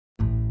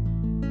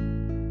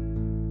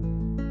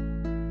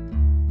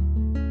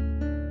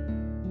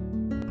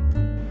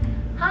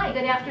Hi,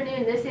 good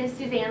afternoon. This is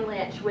Susanne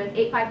Lynch with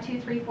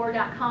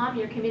 85234.com,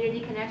 your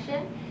community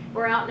connection.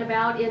 We're out and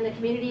about in the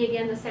community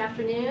again this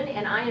afternoon,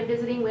 and I am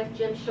visiting with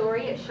Jim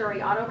Schorie at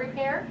Schorie Auto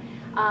Repair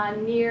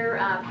near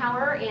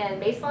Power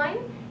and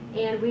Baseline.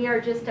 And we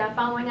are just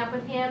following up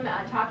with him,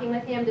 talking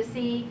with him to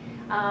see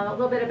a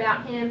little bit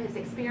about him, his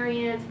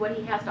experience, what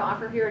he has to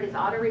offer here at his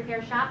auto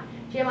repair shop.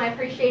 Jim, I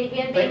appreciate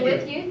again being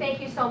with you.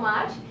 Thank you so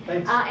much.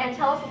 Thanks. And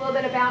tell us a little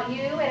bit about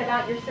you and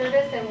about your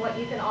service and what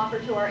you can offer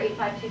to our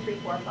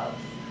 85234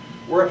 folks.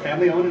 We're a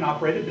family-owned and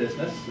operated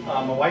business.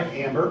 My wife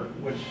Amber,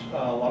 which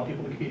a lot of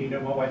people in the community know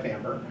my wife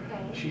Amber,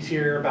 she's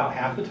here about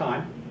half the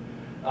time,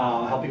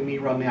 helping me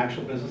run the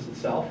actual business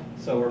itself.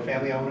 So we're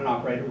family-owned and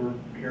operated. We're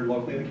here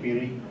locally in the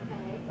community.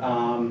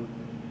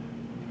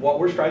 What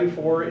we're striving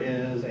for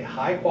is a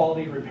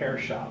high-quality repair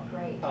shop.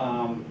 Great.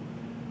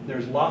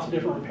 There's lots of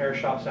different repair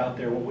shops out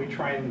there. What we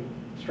try and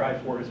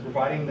strive for is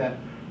providing that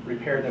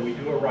repair that we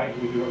do it right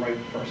and we do it right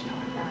the first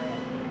time. Got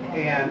it.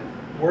 Okay. And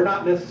we're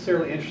not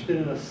necessarily interested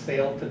in a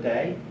sale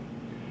today,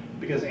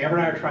 because Amber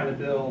and I are trying to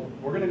build,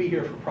 we're going to be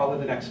here for probably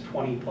the next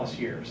 20 plus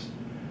years.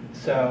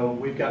 So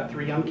we've got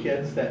 3 young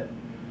kids that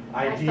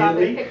ideally, I saw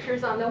the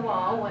pictures on the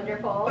wall,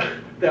 wonderful.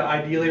 that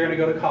ideally are going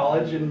to go to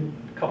college, and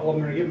a couple of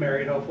them are going to get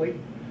married hopefully,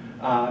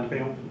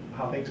 depending on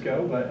how things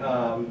go, but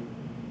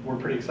we're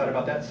pretty excited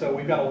about that. So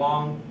we've got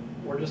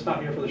we're just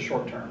not here for the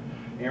short term.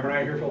 Amber and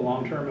I are here for the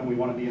long term, and we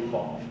want to be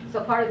involved.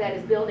 So part of that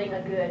is building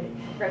a good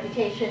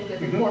reputation,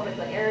 good rapport with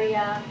the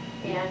area,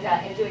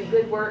 and doing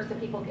good work so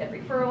people get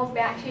referrals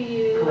back to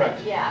you.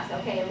 Correct. Yes,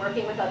 okay, and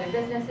working with other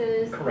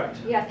businesses. Correct.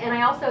 Yes, and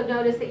I also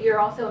noticed that you're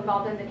also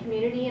involved in the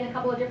community in a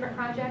couple of different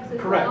projects as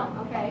Correct.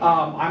 well. Okay.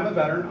 I'm a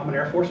veteran. I'm an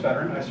Air Force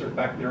veteran. I served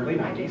back in the early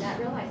 90s. I did not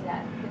realize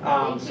that.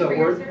 Thank you so for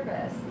your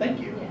service.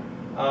 Thank you.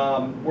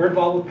 Yeah. We're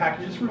involved with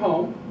Packages from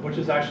Home, which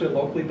is actually a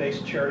locally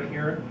based charity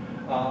here,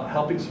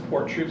 helping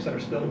support troops that are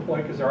still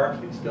deployed, because there are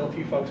still a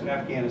few folks in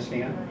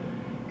Afghanistan.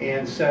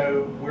 And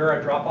so we're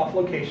a drop-off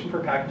location for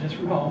Packages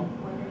from Home.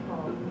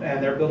 Wonderful.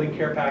 And they're building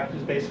care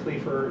packages basically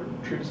for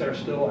troops that are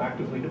still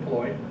actively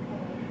deployed.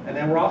 Okay. And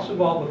then we're also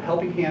involved with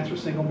Helping Hands for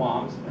Single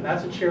Moms, and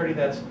that's a charity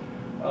that's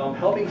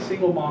helping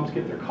single moms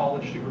get their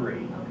college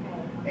degree.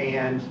 Okay.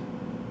 And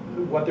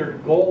what their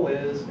goal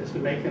is to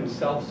make them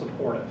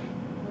self-supportive.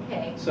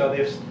 Okay. So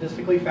they've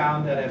statistically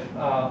found that if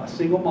a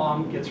single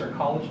mom gets her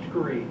college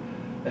degree,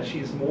 that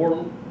she's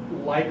more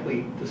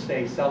likely to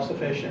stay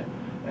self-sufficient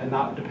and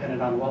not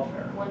dependent on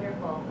welfare.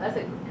 Wonderful. That's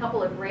a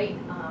couple of great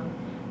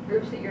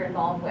groups that you're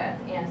involved with.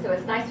 And so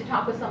it's nice to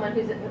talk with someone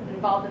who's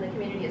involved in the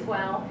community as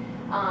well,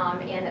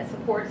 and that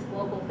supports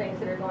local things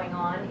that are going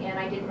on. And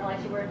I didn't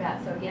realize you were a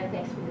vet, so again,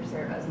 thanks for your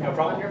service. That's No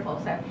problem.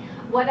 Wonderful. So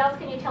what else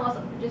can you tell us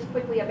just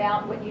quickly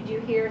about what you do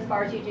here, as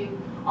far as you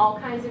do all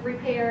kinds of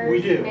repairs?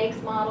 We do.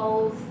 Makes,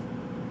 models?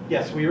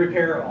 Yes, we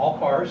repair all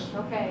cars.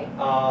 Okay.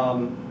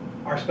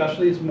 Our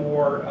specialty is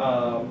more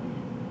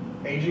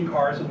Asian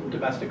cars and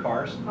domestic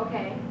cars.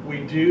 Okay.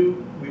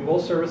 We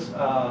will service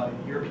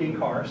European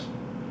cars.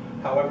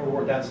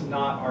 However, that's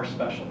not our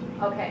specialty.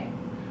 Okay.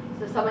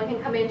 So someone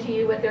can come into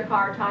you with their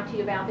car, talk to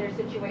you about their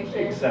situation.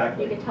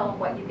 Exactly. You can tell them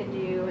what you can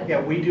do. And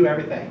Yeah, we do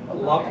everything. I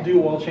love to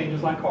do oil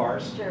changes on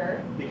cars.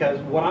 Sure.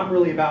 Because what I'm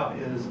really about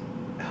is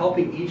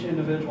helping each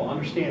individual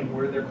understand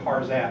where their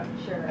car's at,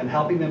 Sure. and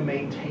helping them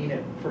maintain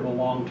it for the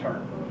long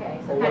term. Okay,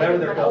 or so kind whatever of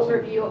their an goals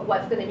are. overview of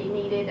what's going to be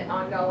needed and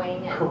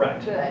ongoing. And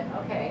Correct. Good,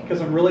 okay.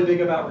 Because I'm really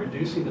big about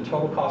reducing the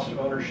total cost of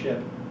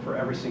ownership for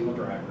every single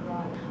driver.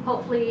 Right.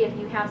 Hopefully, if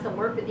you have some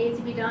work that needs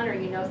to be done, or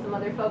you know some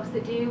other folks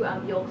that do,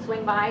 you'll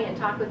swing by and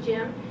talk with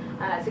Jim.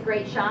 It's a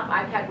great shop.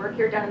 I've had work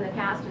here done in the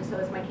past, and so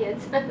has my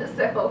kids.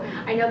 So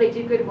I know they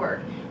do good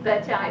work.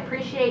 But I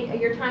appreciate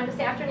your time this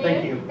afternoon.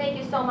 Thank you. Thank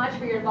you so much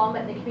for your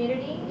involvement in the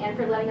community and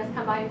for letting us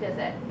come by and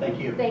visit. Thank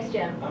you. Thanks,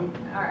 Jim. Um,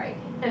 All right.